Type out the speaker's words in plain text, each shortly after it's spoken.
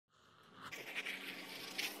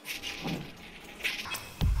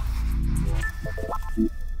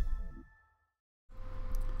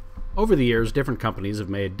Over the years, different companies have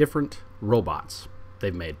made different robots.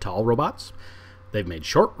 They've made tall robots, they've made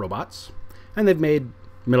short robots, and they've made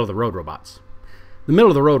middle-of-the-road robots. The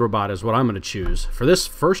middle-of-the-road robot is what I'm going to choose for this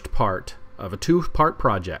first part of a two-part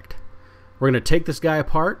project. We're going to take this guy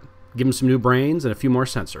apart, give him some new brains and a few more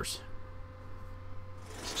sensors.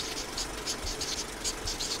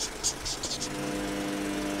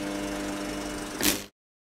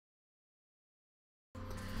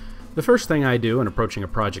 The first thing I do in approaching a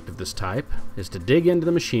project of this type is to dig into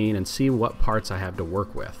the machine and see what parts I have to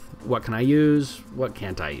work with. What can I use? What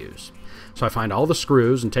can't I use? So I find all the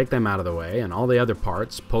screws and take them out of the way, and all the other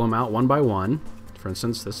parts, pull them out one by one. For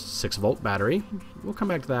instance, this 6-volt battery. We'll come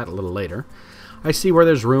back to that a little later. I see where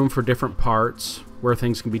there's room for different parts, where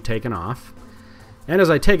things can be taken off. And as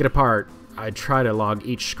I take it apart, I try to log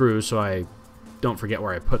each screw so I don't forget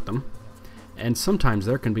where I put them. And sometimes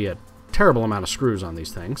there can be a terrible amount of screws on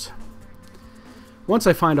these things. Once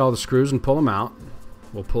I find all the screws and pull them out,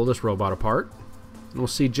 we'll pull this robot apart and we'll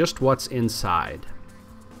see just what's inside.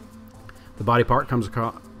 The body part comes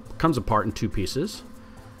apart in two pieces.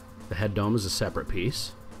 The head dome is a separate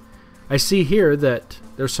piece. I see here that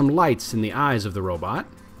there's some lights in the eyes of the robot,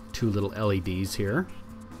 two little LEDs here.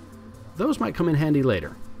 Those might come in handy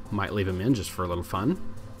later. Might leave them in just for a little fun.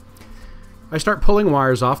 I start pulling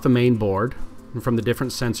wires off the main board from the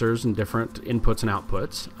different sensors and different inputs and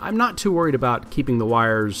outputs. I'm not too worried about keeping the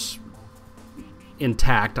wires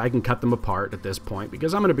intact. I can cut them apart at this point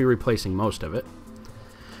because I'm going to be replacing most of it.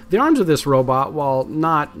 The arms of this robot, while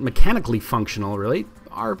not mechanically functional really,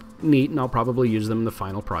 are neat, and I'll probably use them in the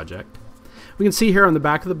final project. We can see here on the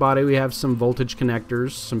back of the body we have some voltage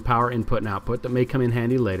connectors, some power input and output that may come in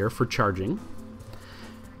handy later for charging.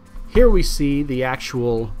 Here we see the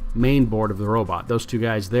actual main board of the robot. Those two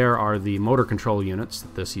guys there are the motor control units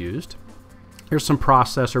that this used. Here's some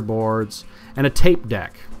processor boards and a tape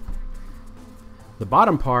deck. The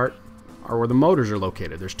bottom part are where the motors are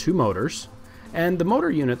located. There's two motors, and the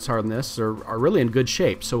motor units on this are really in good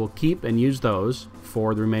shape, so we'll keep and use those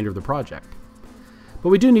for the remainder of the project. But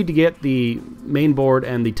we do need to get the main board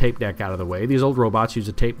and the tape deck out of the way. These old robots use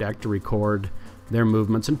a tape deck to record their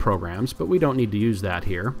movements and programs, but we don't need to use that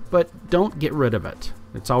here. But don't get rid of it.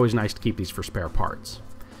 It's always nice to keep these for spare parts.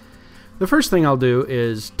 The first thing I'll do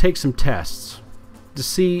is take some tests to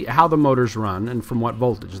see how the motors run and from what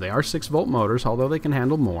voltage. They are 6-volt motors, although they can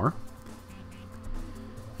handle more.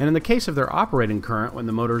 And in the case of their operating current, when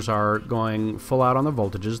the motors are going full out on the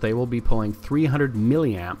voltages, they will be pulling 300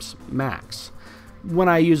 milliamps max. When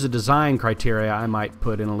I use a design criteria, I might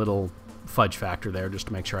put in a little fudge factor there just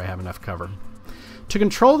to make sure I have enough cover. To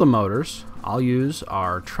control the motors, I'll use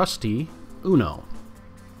our trusty Uno.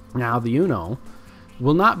 Now the Uno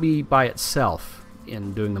will not be by itself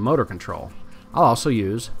in doing the motor control. I'll also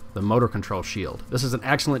use the motor control shield. This is an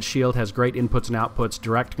excellent shield, has great inputs and outputs,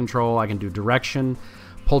 direct control. I can do direction,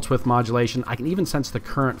 pulse width modulation. I can even sense the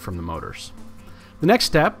current from the motors. The next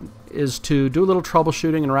step is to do a little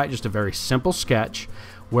troubleshooting and write just a very simple sketch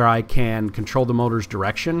where I can control the motor's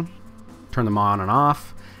direction, turn them on and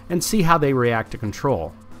off, and see how they react to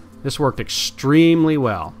control. This worked extremely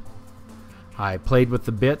well. I played with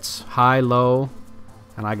the bits, high, low,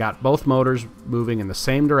 and I got both motors moving in the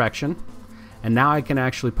same direction, and now I can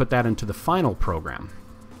actually put that into the final program.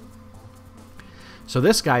 So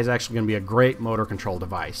this guy is actually going to be a great motor control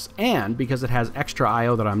device, and because it has extra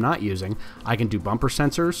I/O that I'm not using, I can do bumper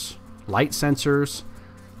sensors, light sensors,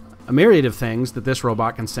 a myriad of things that this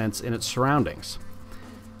robot can sense in its surroundings.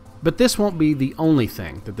 But this won't be the only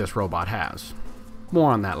thing that this robot has.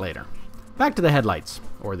 More on that later. Back to the headlights,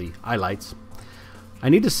 or the eye lights. I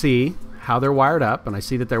need to see how they're wired up, and I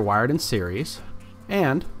see that they're wired in series,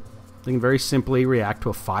 and they can very simply react to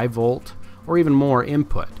a 5-volt or even more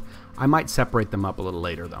input. I might separate them up a little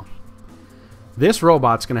later though. This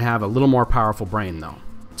robot's going to have a little more powerful brain though.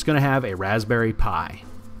 It's going to have a Raspberry Pi.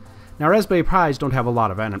 Now Raspberry Pis don't have a lot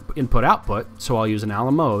of input-output, so I'll use an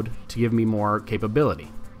Allen mode to give me more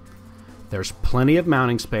capability. There's plenty of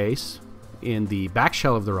mounting space in the back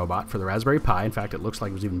shell of the robot for the Raspberry Pi. In fact, it looks like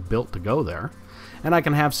it was even built to go there. And I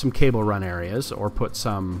can have some cable run areas or put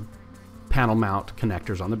some panel mount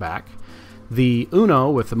connectors on the back. The Uno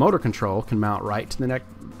with the motor control can mount right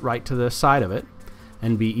to the side of it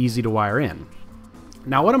and be easy to wire in.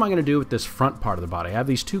 Now what am I going to do with this front part of the body? I have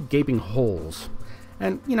these two gaping holes,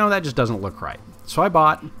 and you know, that just doesn't look right. So I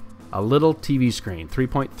bought a little TV screen,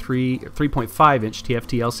 3.5 inch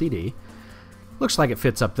TFT LCD. Looks like it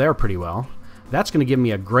fits up there pretty well. That's going to give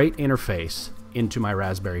me a great interface into my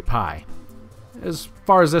Raspberry Pi. As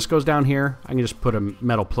far as this goes down here, I can just put a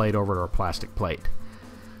metal plate over it or a plastic plate.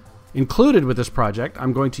 Included with this project,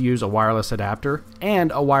 I'm going to use a wireless adapter and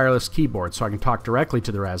a wireless keyboard so I can talk directly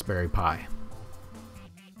to the Raspberry Pi.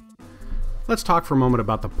 Let's talk for a moment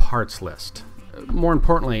about the parts list. More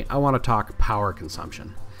importantly, I want to talk power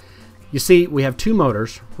consumption. You see, we have two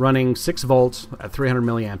motors running 6 volts at 300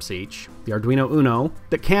 milliamps each, the Arduino Uno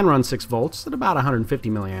that can run 6 volts at about 150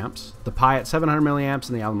 milliamps, the Pi at 700 milliamps,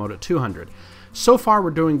 and the Alamode at 200. So far,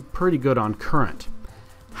 we're doing pretty good on current.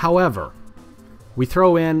 However, we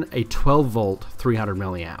throw in a 12 volt 300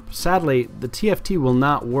 milliamp. Sadly, the TFT will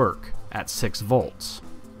not work at 6 volts.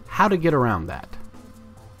 How to get around that?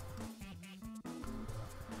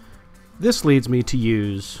 This leads me to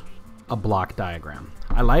use a block diagram.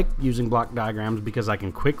 I like using block diagrams because I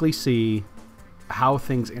can quickly see how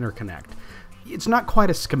things interconnect. It's not quite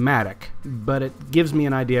a schematic, but it gives me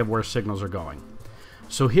an idea of where signals are going.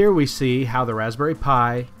 So here we see how the Raspberry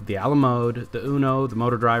Pi, the Alamode, the Uno, the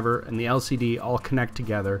motor driver, and the LCD all connect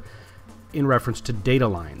together in reference to data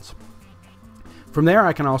lines. From there,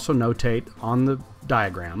 I can also notate on the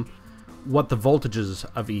diagram what the voltages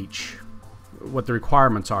of each, what the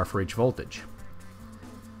requirements are for each voltage.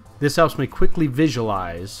 This helps me quickly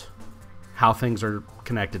visualize how things are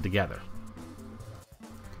connected together.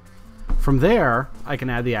 From there, I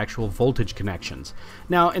can add the actual voltage connections.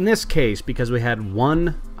 Now, in this case, because we had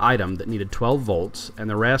one item that needed 12 volts and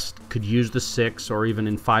the rest could use the 6 or even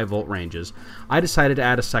in 5 volt ranges, I decided to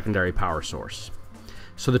add a secondary power source.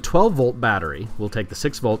 So the 12 volt battery will take the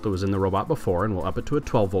 6 volt that was in the robot before and we'll up it to a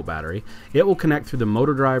 12 volt battery. It will connect through the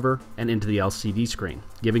motor driver and into the LCD screen,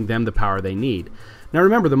 giving them the power they need. Now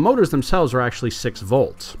remember, the motors themselves are actually 6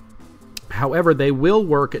 volts. However, they will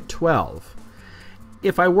work at 12.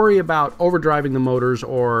 If I worry about overdriving the motors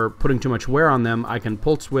or putting too much wear on them, I can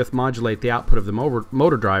pulse width modulate the output of the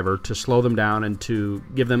motor driver to slow them down and to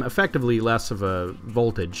give them effectively less of a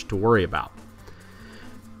voltage to worry about.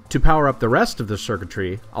 To power up the rest of the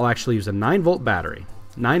circuitry, I'll actually use a 9 volt battery.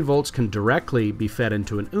 9 volts can directly be fed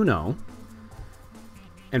into an Uno.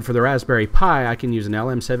 And for the Raspberry Pi, I can use an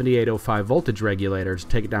LM7805 voltage regulator to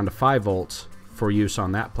take it down to 5 volts for use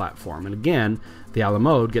on that platform. And again, the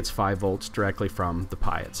Alamode gets 5 volts directly from the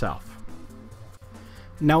Pi itself.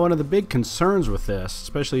 Now, one of the big concerns with this,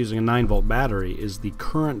 especially using a 9 volt battery, is the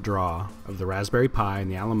current draw of the Raspberry Pi and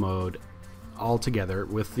the Alamode all together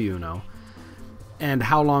with the Uno, and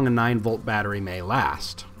how long a 9 volt battery may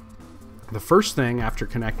last. The first thing after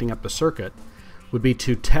connecting up the circuit would be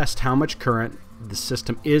to test how much current the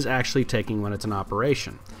system is actually taking when it's in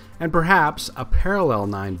operation. And perhaps a parallel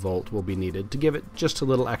 9 volt will be needed to give it just a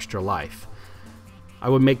little extra life. I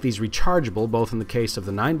would make these rechargeable both in the case of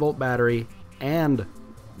the 9 volt battery and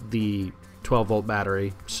the 12 volt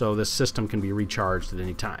battery, so this system can be recharged at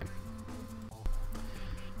any time.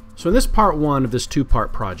 So in this part 1 of this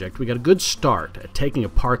 2-part project, we got a good start at taking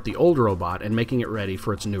apart the old robot and making it ready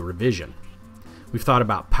for its new revision. We've thought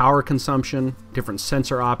about power consumption, different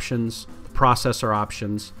sensor options, processor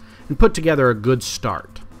options, and put together a good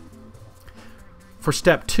start. For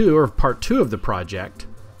step 2, or part 2 of the project,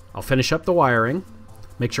 I'll finish up the wiring,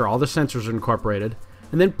 make sure all the sensors are incorporated,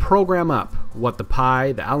 and then program up what the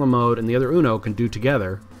Pi, the Alamode, and the other Uno can do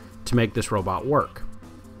together to make this robot work.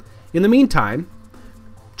 In the meantime,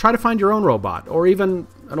 try to find your own robot, or even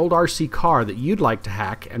an old RC car that you'd like to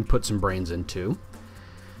hack and put some brains into.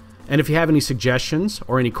 And if you have any suggestions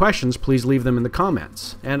or any questions, please leave them in the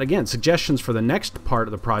comments. And again, suggestions for the next part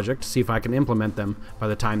of the project to see if I can implement them by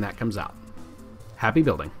the time that comes out. Happy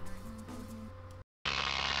building!